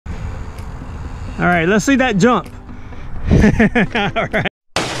All right, let's see that jump. All right.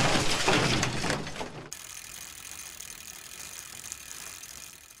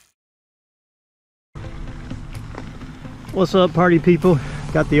 What's up, party people?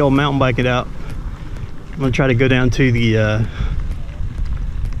 Got the old mountain bike out. I'm gonna try to go down to the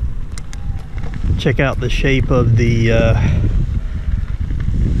check out the shape of the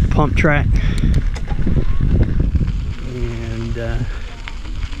pump track, and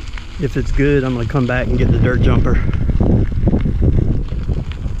if it's good, I'm gonna come back and get the dirt jumper.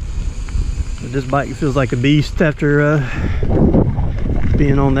 But this bike feels like a beast after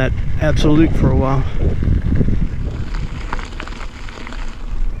being on that Absolut for a while.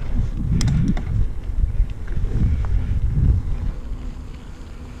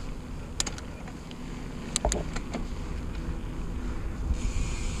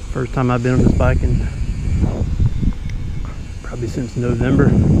 First time I've been on this bike in probably since November.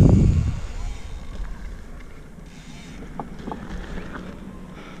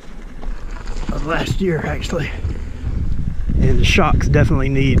 Of last year, actually. And the shocks definitely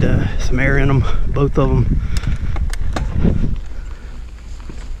need some air in them, both of them.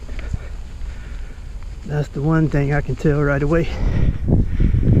 That's the one thing I can tell right away.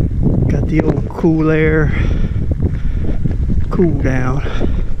 Got the old cool air, cool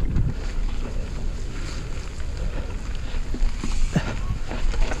down.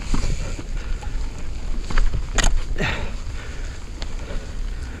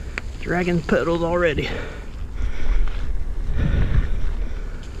 Dragging pedals already.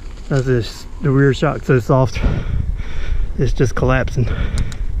 That's this, the rear shock so soft, it's just collapsing.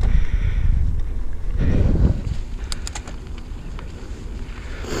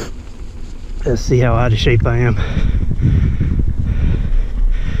 Let's see how out of shape I am.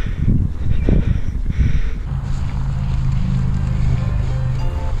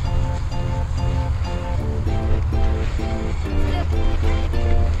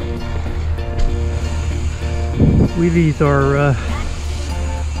 Wheelies are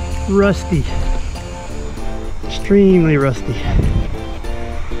rusty, extremely rusty.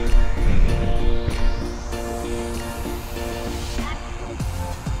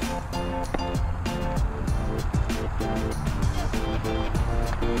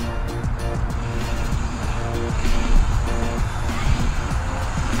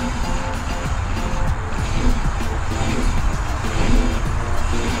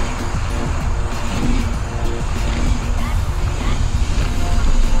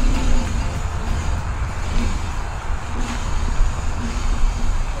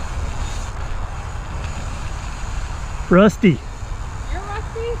 Rusty. You're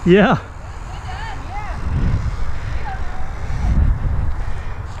rusty? Yeah.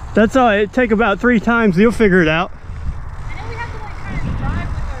 That's all. It take about 3 times. You'll figure it out. I know we have to like kind of drive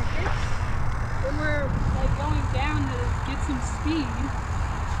with our hips when we're like going down to get some speed.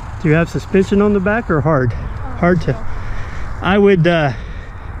 Do you have suspension on the back or hard? Hard to. I would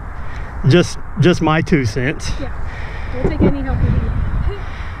just my 2 cents. Yeah. We'll take any help we need.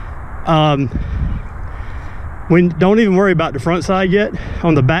 Don't even worry about the front side yet.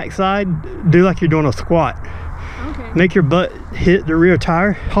 On the back side, do like you're doing a squat. Okay. Make your butt hit the rear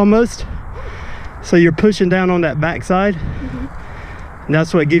tire almost. So you're pushing down on that back side. And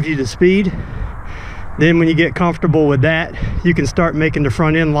that's what gives you the speed. Then when you get comfortable with that, you can start making the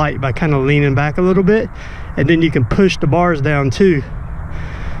front end light by kind of leaning back a little bit. And then you can push the bars down too.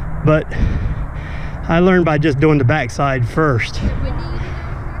 But I learned by just doing the back side first.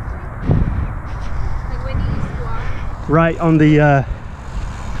 Right on the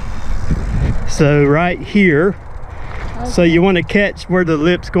so right here. Okay. So you want to catch where the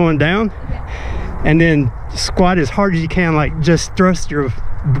lip's going down, and then squat as hard as you can, like just thrust your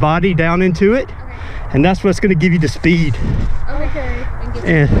body down into it, and that's what's going to give you the speed. Okay.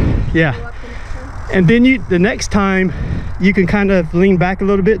 And yeah, and then the next time you can kind of lean back a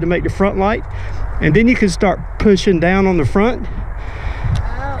little bit to make the front light, and then you can start pushing down on the front.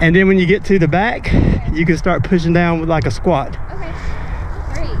 And then when you get to the back, you can start pushing down with like a squat. Okay,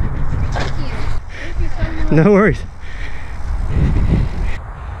 great. Thank you. Thank you so much. No worries.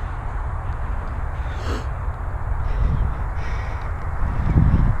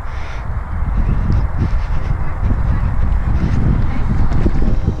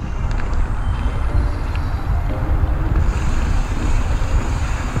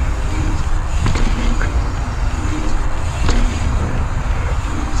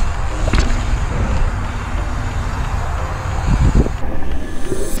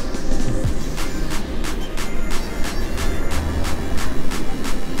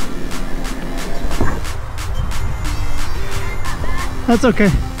 That's okay.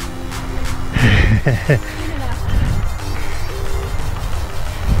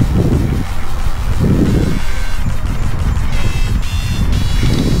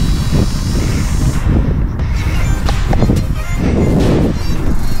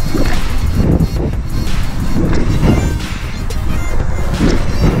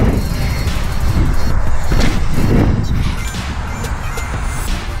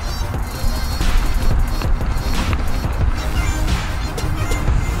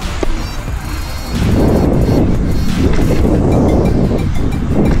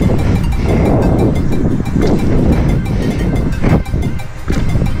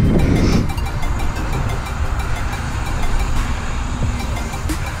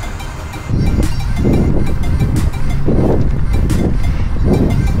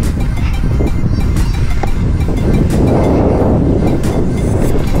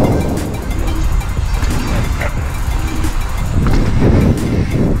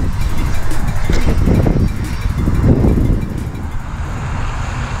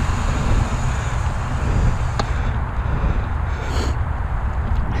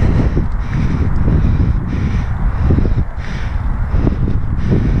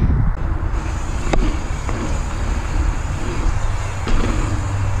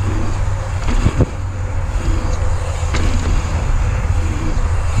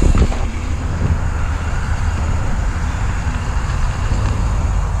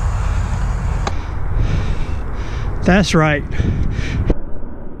 That's right.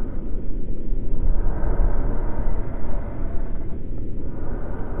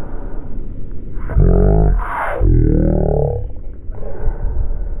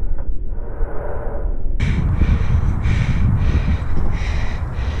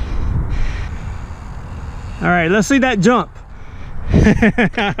 All right, let's see that jump.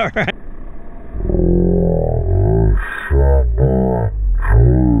 All right.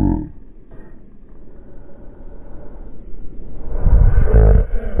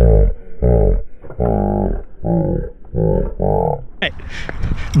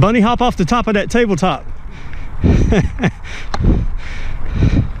 Bunny hop off the top of that tabletop.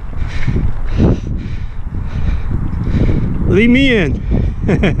 Leave me in.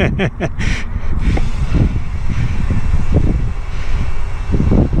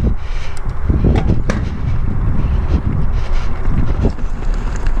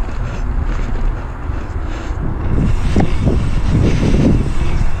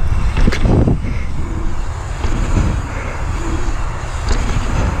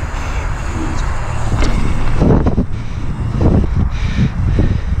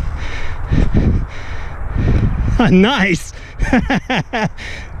 Nice.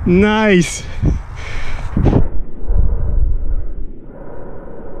 Nice.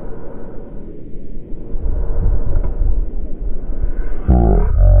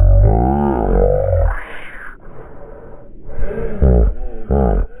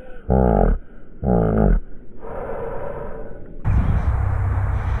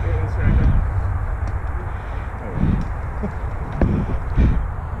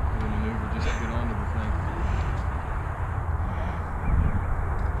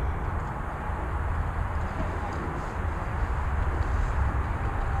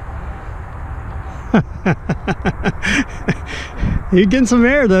 You're getting some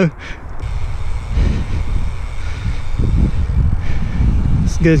air though.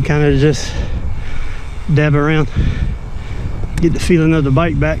 It's good kind of just dab around, get the feeling of the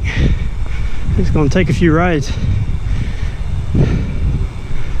bike back. It's going to take a few rides.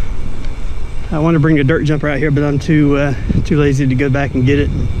 I want to bring the dirt jumper out here, but I'm too lazy to go back and get it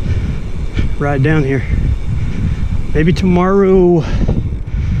and ride down here. Maybe tomorrow.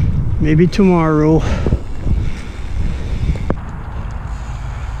 Maybe tomorrow.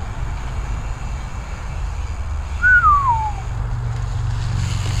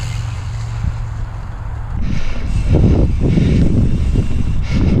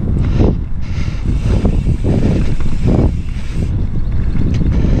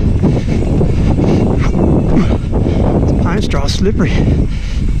 Pine straw slippery.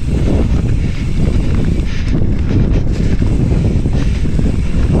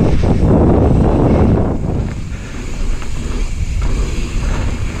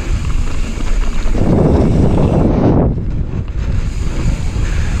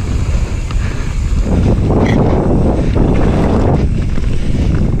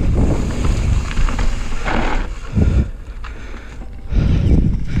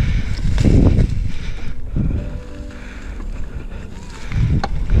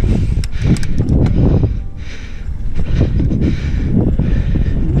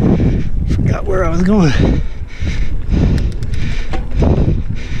 Where I was going.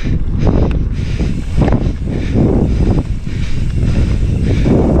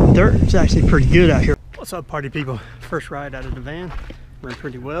 It's actually pretty good out here. What's up, party people? First ride out of the van. Went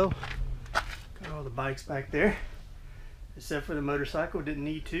pretty well. Got all the bikes back there, except for the motorcycle. Didn't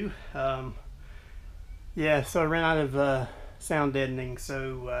need to. Yeah, so I ran out of sound deadening,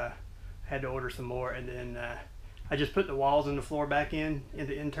 so I had to order some more, and then I just put the walls and the floor back in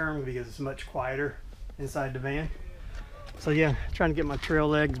the interim because it's much quieter inside the van. So yeah, trying to get my trail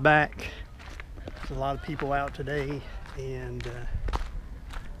legs back. There's a lot of people out today, and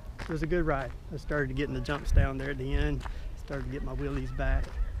it was a good ride. I started getting the jumps down there at the end, started to get my wheelies back,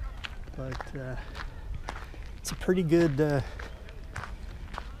 but it's a pretty good day.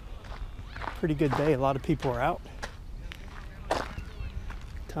 A lot of people are out. A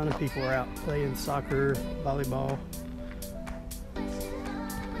ton of people are out playing soccer, volleyball.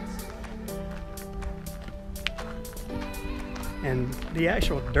 And the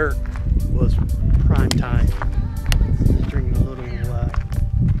actual dirt was prime time. Just drinking a little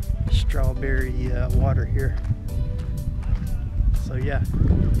strawberry water here. So yeah,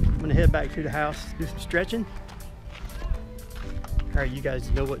 I'm gonna head back to the house, do some stretching. All right, you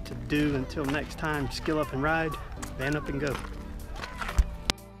guys know what to do. Until next time, skill up and ride, van up and go.